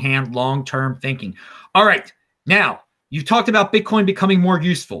 Strong hand, long-term thinking. All right. Now, you talked about Bitcoin becoming more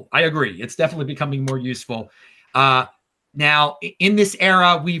useful. I agree. It's definitely becoming more useful. Now, in this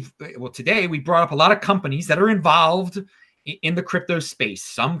era, today we brought up a lot of companies that are involved in the crypto space,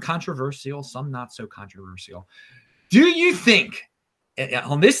 some controversial, some not so controversial. Do you think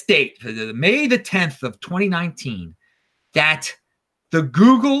on this date, May the 10th of 2019, that the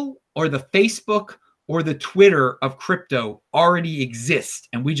Google or the Facebook or the Twitter of crypto already exists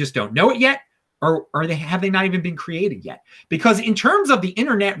and we just don't know it yet? Or have they not even been created yet? Because in terms of the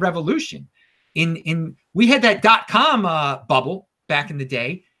internet revolution, we had that .com bubble back in the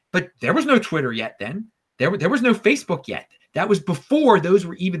day, but there was no Twitter yet then. There was no Facebook yet. That was before those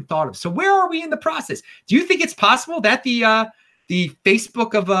were even thought of. So where are we in the process? Do you think it's possible that the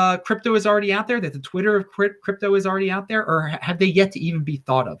Facebook of crypto is already out there, that the Twitter of crypto is already out there, or have they yet to even be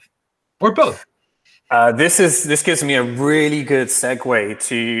thought of? Or both? This gives me a really good segue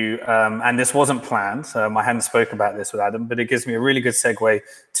to, and this wasn't planned. I hadn't spoke about this with Adam, but it gives me a really good segue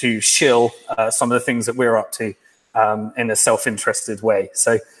to shill some of the things that we're up to in a self-interested way.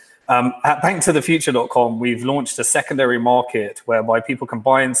 So at banktothefuture.com, we've launched a secondary market whereby people can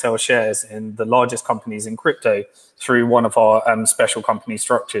buy and sell shares in the largest companies in crypto through one of our special company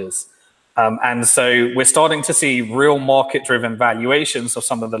structures. And so we're starting to see real market-driven valuations of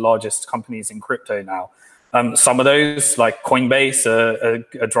some of the largest companies in crypto now. Some of those, like Coinbase,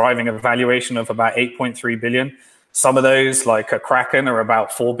 are driving a valuation of about 8.3 billion. Some of those, like a Kraken, are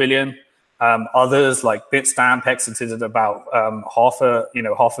about 4 billion. Others, like Bitstamp, exited at about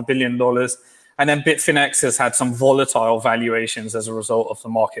 $500 million. And then Bitfinex has had some volatile valuations as a result of the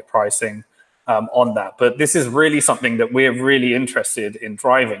market pricing on that. But this is really something that we're really interested in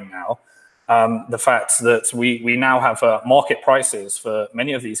driving now. The fact that we now have market prices for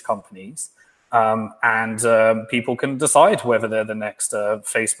many of these companies, and people can decide whether they're the next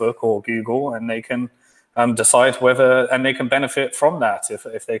Facebook or Google, and they can decide whether, and they can benefit from that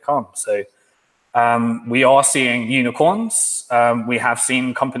if they come. So we are seeing unicorns. We have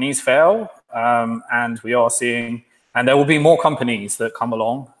seen companies fail, and we are seeing, and there will be more companies that come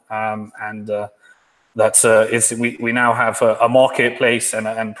along, we now have a marketplace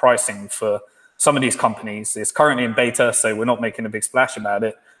and pricing for some of these companies. It's currently in beta, so we're not making a big splash about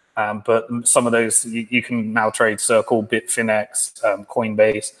it. But some of those you can now trade: Circle, Bitfinex,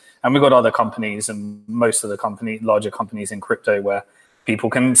 Coinbase, and we've got other companies and most of the larger companies in crypto where people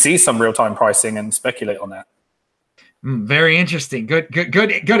can see some real-time pricing and speculate on that. Very interesting.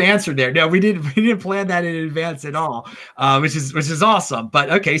 Good answer there. No, we didn't plan that in advance at all, which is awesome.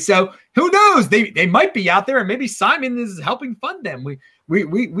 But okay, so who knows? They might be out there, and maybe Simon is helping fund them.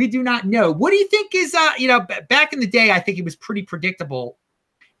 We do not know. What do you think is back in the day? I think it was pretty predictable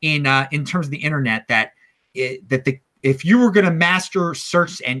in terms of the internet that if you were going to master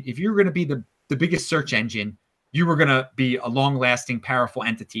search, and if you were going to be the biggest search engine, you were going to be a long-lasting, powerful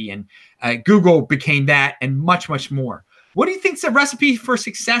entity. And Google became that and much, much more. What do you think is a recipe for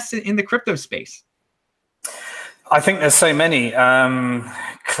success in the crypto space? I think there's so many.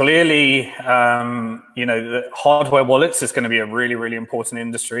 Clearly, the hardware wallets is going to be a really, really important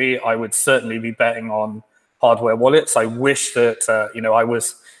industry. I would certainly be betting on hardware wallets. I wish that,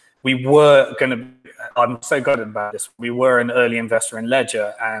 I'm so gutted about this. We were an early investor in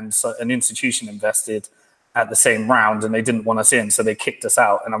Ledger, and so an institution invested at the same round, and they didn't want us in, so they kicked us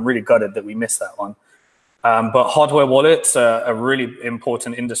out. And I'm really gutted that we missed that one. But hardware wallets are a really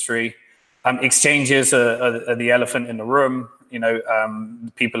important industry. Exchanges are the elephant in the room.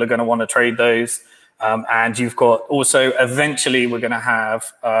 People are going to want to trade those. And you've got also, eventually we're going to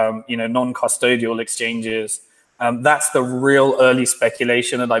have, non-custodial exchanges. That's the real early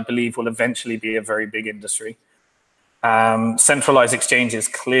speculation, and I believe will eventually be a very big industry. Centralized exchanges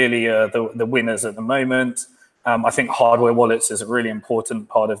clearly are the winners at the moment. I think hardware wallets is a really important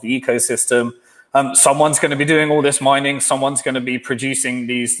part of the ecosystem. Someone's going to be doing all this mining. Someone's going to be producing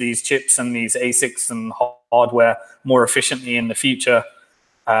these chips and these ASICs and hardware more efficiently in the future.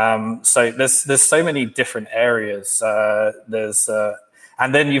 So there's so many different areas.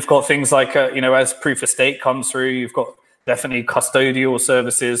 And then you've got things like as proof of stake comes through, you've got definitely custodial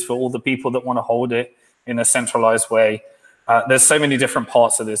services for all the people that want to hold it in a centralized way. There's so many different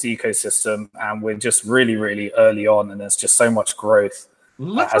parts of this ecosystem, and we're just really, really early on, and there's just so much growth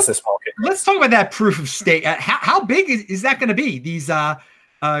as this market grows. Let's talk about that proof of stake. How big is that going to be? These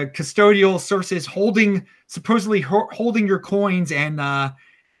custodial services supposedly holding your coins and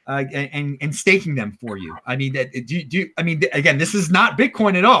staking them for you. I mean, again, this is not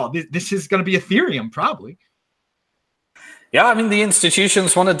Bitcoin at all. This is going to be Ethereum, probably. Yeah, I mean, the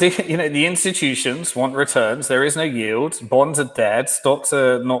institutions want the institutions want returns. There is no yield. Bonds are dead. Stocks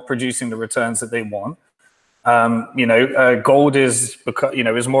are not producing the returns that they want. Gold is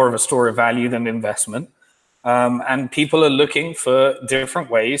more of a store of value than investment. And people are looking for different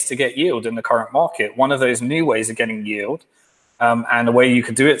ways to get yield in the current market. One of those new ways of getting yield, and the way you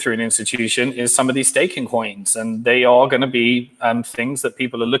could do it through an institution, is some of these staking coins. And they are going to be things that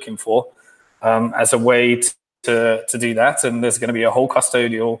people are looking for as a way to do that. And there's going to be a whole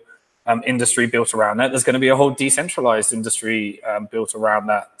custodial industry built around that. There's going to be a whole decentralized industry built around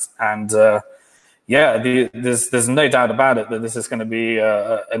that. And there's no doubt about it that this is going to be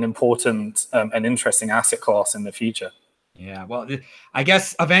an important and interesting asset class in the future. Yeah, well, I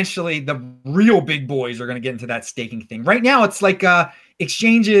guess eventually the real big boys are going to get into that staking thing. Right now, it's like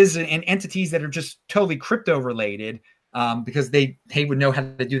exchanges and entities that are just totally crypto related. Because they would know how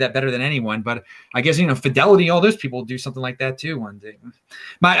to do that better than anyone. But I guess, Fidelity, all those people do something like that too one day.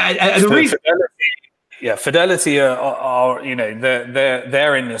 Yeah, Fidelity are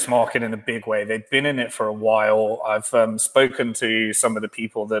they're in this market in a big way. They've been in it for a while. I've spoken to some of the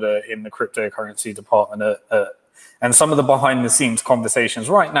people that are in the cryptocurrency department and some of the behind the scenes conversations.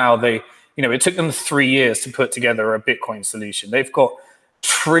 Right now, it took them 3 years to put together a Bitcoin solution. They've got $1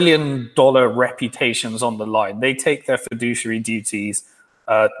 trillion reputations on the line. They take their fiduciary duties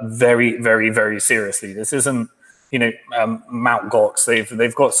very, very, very seriously. This isn't Mount Gox.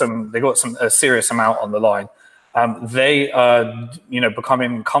 They've got a serious amount on the line. They are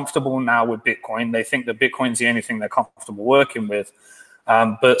becoming comfortable now with Bitcoin. They think that Bitcoin's the only thing they're comfortable working with.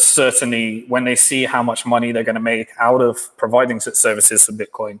 But certainly when they see how much money they're going to make out of providing such services for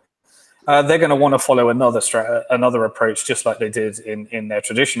Bitcoin, they're going to want to follow another approach, just like they did in their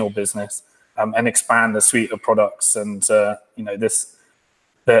traditional business, and expand the suite of products. And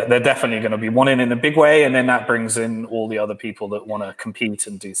they're definitely going to be wanting in a big way, and then that brings in all the other people that want to compete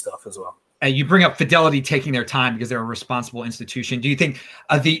and do stuff as well. You bring up Fidelity taking their time because they're a responsible institution. Do you think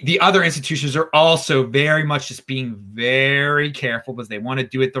the other institutions are also very much just being very careful because they want to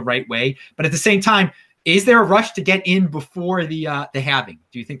do it the right way? But at the same time, is there a rush to get in before the halving?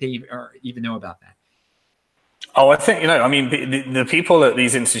 Do you think they even know about that? Oh, I think, the people at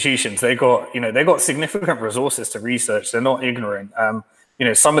these institutions, they got significant resources to research. They're not ignorant.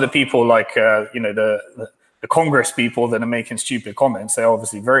 Some of the people like, the Congress people that are making stupid comments, they're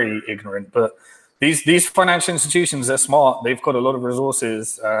obviously very ignorant. But these financial institutions, they're smart. They've got a lot of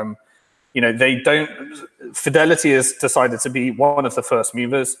resources. Fidelity has decided to be one of the first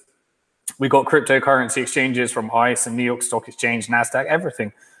movers. We got cryptocurrency exchanges from ICE and New York Stock Exchange, NASDAQ,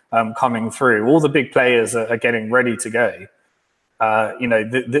 everything coming through. All the big players are getting ready to go.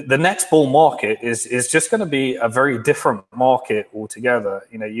 The next bull market is just going to be a very different market altogether.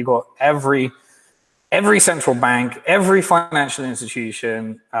 You got every central bank, every financial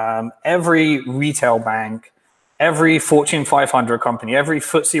institution, every retail bank, every Fortune 500 company, every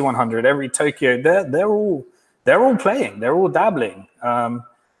FTSE 100, every Tokyo. They're all playing. They're all dabbling.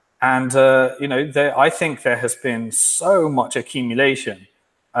 I think there has been so much accumulation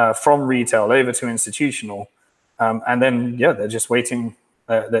from retail over to institutional. And then, they're just waiting.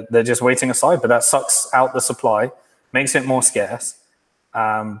 They're just waiting aside, but that sucks out the supply, makes it more scarce.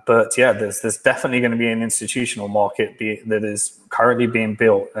 There's definitely going to be an institutional market that is currently being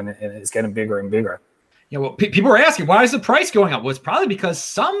built, and it's getting bigger and bigger. Yeah, well, people are asking, why is the price going up? Well, it's probably because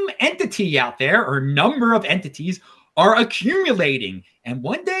some entity out there or number of entities are accumulating. And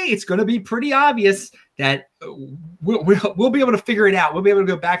one day it's going to be pretty obvious that we'll be able to figure it out. We'll be able to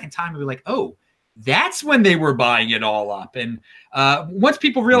go back in time and be like, oh, that's when they were buying it all up. And once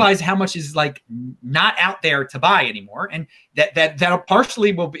people realize how much is like not out there to buy anymore, and that'll partially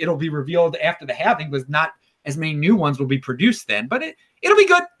it'll be revealed after the halving, was not as many new ones will be produced then. But it'll be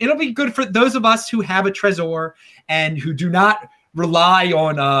good. It'll be good for those of us who have a Trezor and who do not rely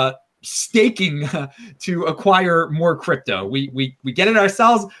on staking to acquire more crypto. We get it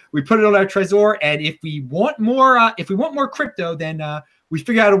ourselves. We put it on our Trezor, and if we want more crypto, then we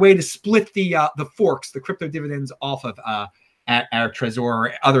figure out a way to split the forks, the crypto dividends off of at our Trezor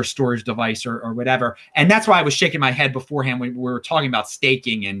or other storage device or whatever. And that's why I was shaking my head beforehand when we were talking about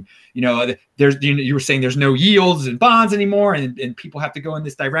staking. And you were saying there's no yields and bonds anymore, and people have to go in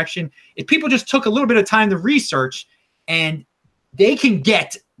this direction. If people just took a little bit of time to research, and they can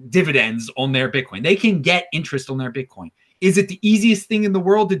get dividends on their Bitcoin, they can get interest on their Bitcoin. Is it the easiest thing in the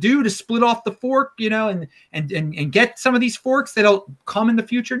world to do, to split off the fork, and get some of these forks that'll come in the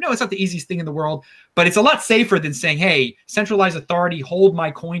future? No, it's not the easiest thing in the world, but it's a lot safer than saying, hey, centralized authority, hold my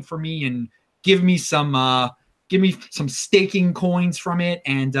coin for me and give me some staking coins from it,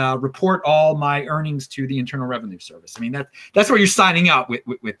 and report all my earnings to the Internal Revenue Service. I mean, that's what you're signing up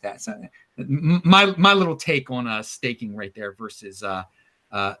with that. So my little take on staking right there versus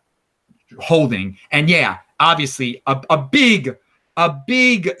holding. And yeah, obviously a big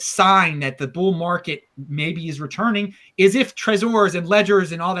sign that the bull market maybe is returning is if Trezors and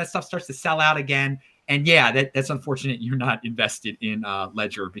ledgers and all that stuff starts to sell out again. And yeah, that's unfortunate you're not invested in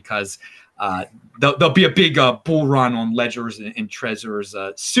Ledger, because there'll be a big bull run on ledgers and Trezors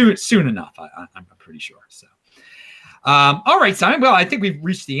soon enough. I'm pretty sure. So, all right, Simon. Well, I think we've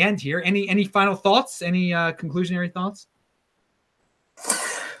reached the end here. Any final thoughts? Any conclusionary thoughts?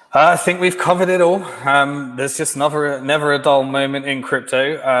 I think we've covered it all. There's just never a dull moment in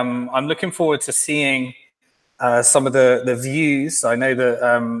crypto. I'm looking forward to seeing some of the views. I know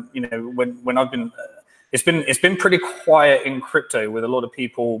that when I've been, it's been pretty quiet in crypto with a lot of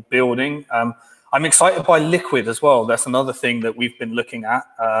people building. I'm excited by Liquid as well. That's another thing that we've been looking at.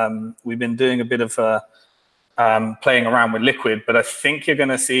 We've been doing a bit of playing around with Liquid, but I think you're going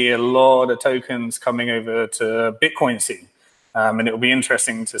to see a lot of tokens coming over to Bitcoin soon. And it will be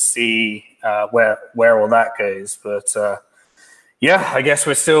interesting to see where all that goes. But yeah, I guess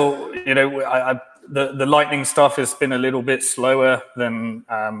we're still, the Lightning stuff has been a little bit slower than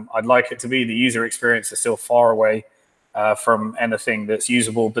I'd like it to be. The user experience is still far away from anything that's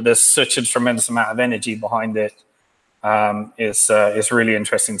usable, but there's such a tremendous amount of energy behind it. It's really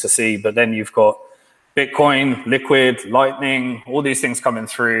interesting to see. But then you've got Bitcoin, Liquid, Lightning, all these things coming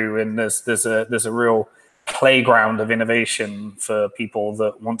through, and there's a real playground of innovation for people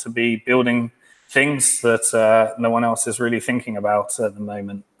that want to be building things that no one else is really thinking about at the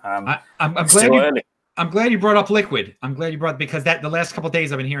moment. I'm glad you brought up Liquid. I'm glad you brought, because the last couple of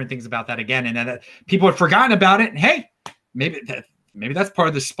days I've been hearing things about that again, and people have forgotten about it. And hey, maybe that's part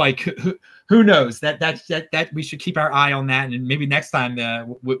of the spike. Who knows? That we should keep our eye on that, and maybe next time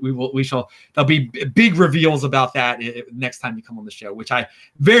there'll be big reveals about that next time you come on the show, which I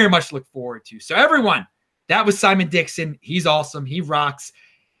very much look forward to. So everyone, that was Simon Dixon. He's awesome. He rocks.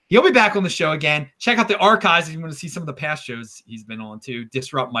 He'll be back on the show again. Check out the archives if you want to see some of the past shows he's been on too.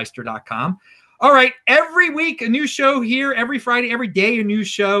 DisruptMeister.com. All right, every week a new show here. Every Friday, every day a new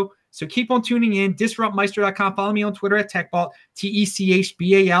show. So keep on tuning in. DisruptMeister.com. Follow me on Twitter at TechBalt,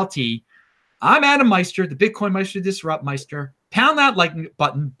 TechBalt. I'm Adam Meister, the Bitcoin Meister, Disrupt Meister. Pound that like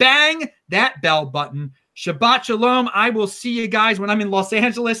button. Bang that bell button. Shabbat Shalom. I will see you guys when I'm in Los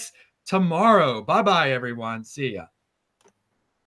Angeles tomorrow. Bye-bye, everyone. See ya.